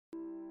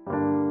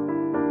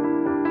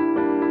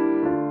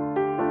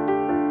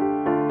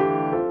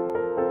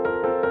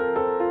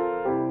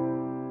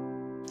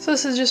So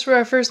this is just where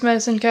our first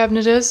medicine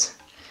cabinet is,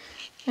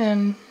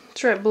 and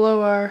it's right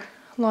below our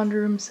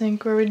laundry room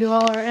sink where we do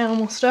all our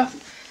animal stuff.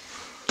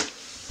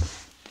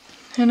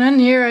 And in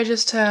here I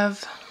just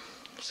have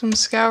some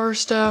scour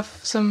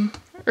stuff, some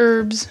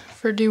herbs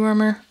for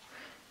dewormer,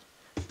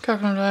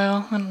 coconut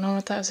oil, I don't know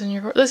what that's in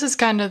here for. This is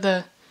kind of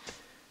the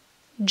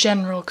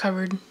general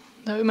cupboard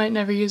that we might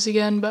never use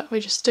again, but we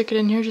just stick it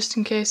in here just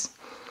in case.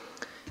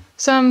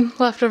 Some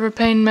leftover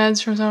pain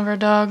meds from some of our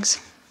dogs.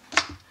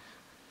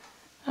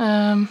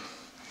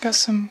 Got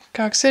some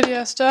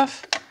coccidia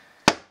stuff,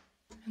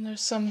 and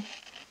there's some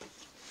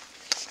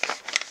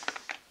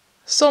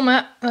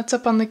Solmat that's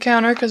up on the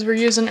counter because we're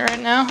using it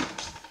right now.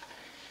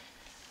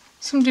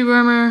 Some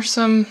dewormer,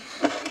 some,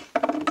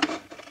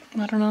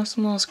 I don't know,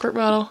 some little squirt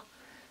bottle,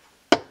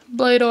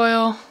 blade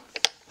oil,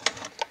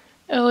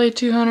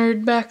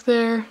 LA200 back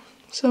there,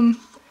 some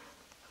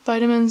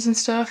vitamins and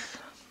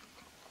stuff.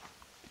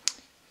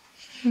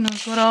 Who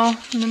knows what all.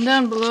 And then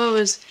down below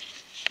is,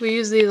 we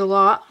use these a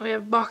lot. We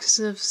have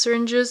boxes of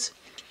syringes,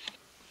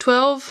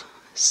 12,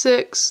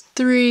 6,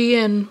 3,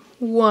 and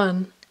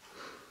 1.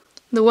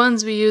 The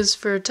ones we use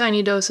for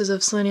tiny doses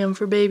of selenium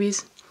for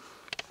babies.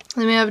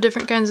 Then we have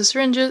different kinds of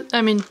syringes,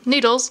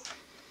 needles.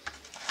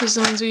 These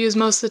are the ones we use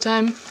most of the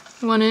time.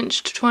 1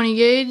 inch to 20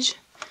 gauge.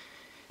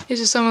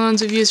 These are some of the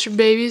ones we've used for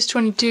babies.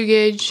 22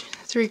 gauge,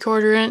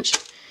 3/4 inch.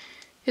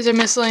 These are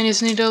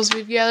miscellaneous needles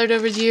we've gathered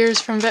over the years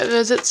from vet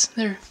visits.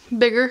 They're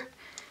bigger.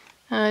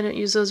 I don't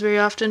use those very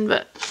often,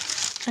 but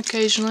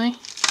occasionally.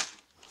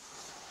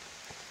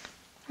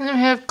 And then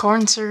we have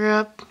corn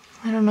syrup.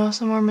 I don't know,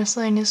 some more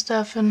miscellaneous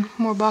stuff and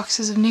more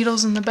boxes of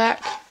needles in the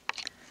back.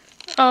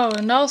 Oh,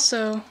 and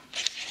also,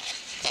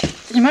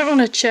 you might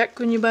want to check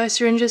when you buy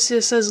syringes. See,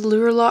 it says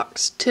lure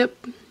locks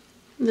tip.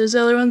 Those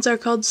other ones are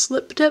called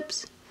slip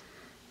tips.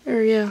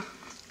 Or yeah,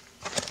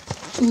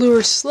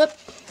 lure slip.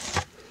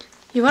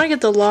 You want to get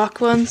the lock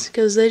ones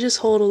because they just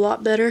hold a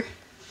lot better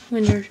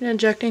when you're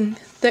injecting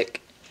thick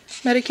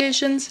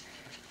medications.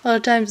 A lot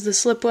of times the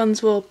slip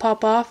ones will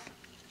pop off,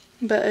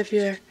 but if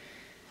you're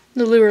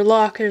the lure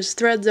lock, there's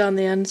threads on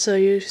the end, so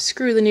you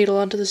screw the needle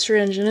onto the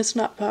syringe and it's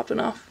not popping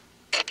off.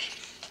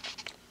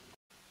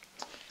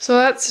 So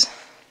that's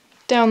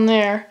down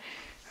there.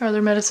 Our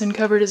other medicine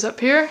cupboard is up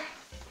here.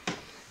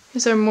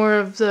 These are more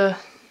of the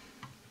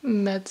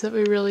meds that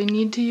we really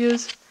need to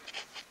use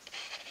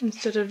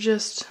instead of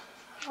just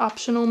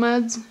optional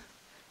meds.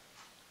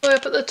 Way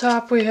up at the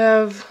top we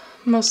have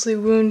mostly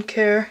wound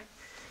care,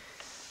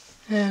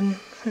 and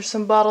there's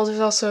some bottles. There's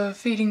also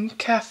a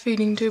calf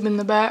feeding tube in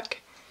the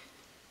back,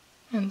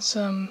 and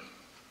some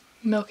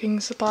milking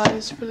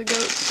supplies for the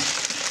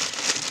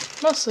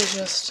goats. Mostly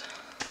just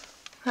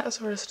that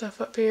sort of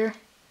stuff up here.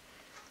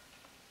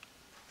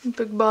 A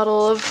big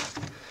bottle of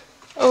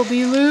OB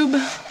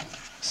lube,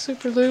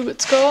 super lube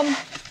it's called.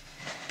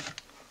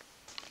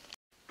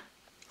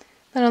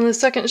 Then on the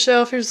second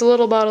shelf, here's a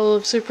little bottle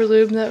of super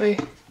lube that we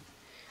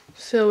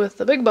fill with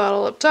the big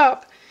bottle up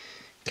top.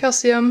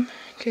 Calcium,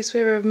 in case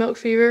we ever have milk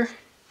fever.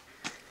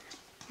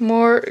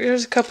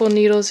 There's a couple of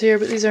needles here,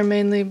 but these are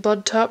mainly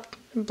blood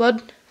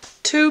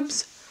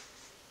tubes.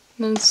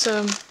 And then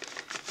some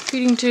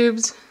feeding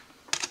tubes.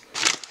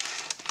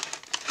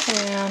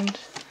 And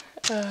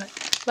a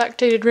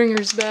lactated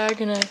ringers bag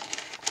and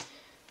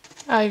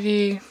a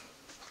IV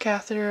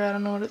catheter, I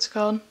don't know what it's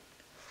called,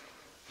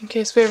 in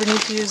case we ever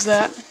need to use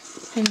that.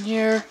 In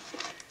here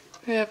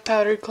we have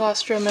powdered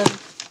colostrum and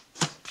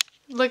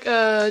like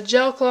a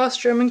gel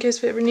colostrum in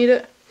case we ever need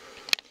it.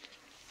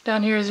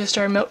 Down here is just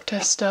our milk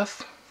test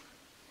stuff.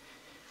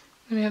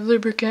 Then we have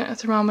lubricant, a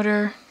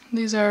thermometer.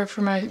 These are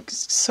for my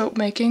soap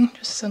making,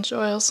 just essential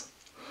oils.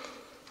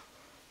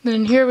 Then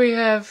in here we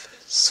have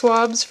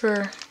swabs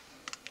for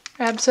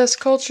abscess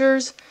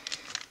cultures,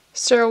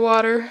 sterile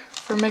water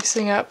for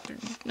mixing up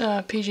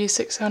PG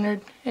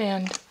 600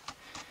 and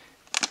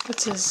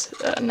what's his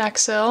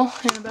Naxel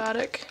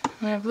antibiotic.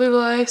 We have blue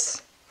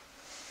ice,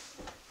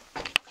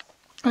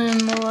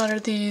 and a lot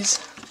of these,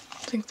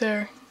 I think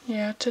they're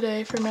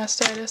today for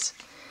mastitis.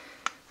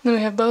 Then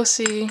we have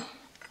Bosi,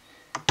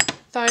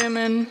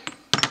 thiamine,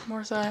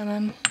 more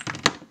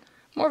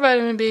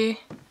vitamin B,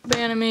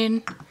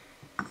 banamine,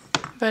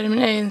 vitamin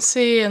A and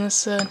C, and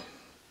this is a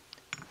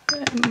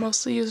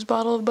mostly used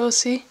bottle of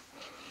Bosi.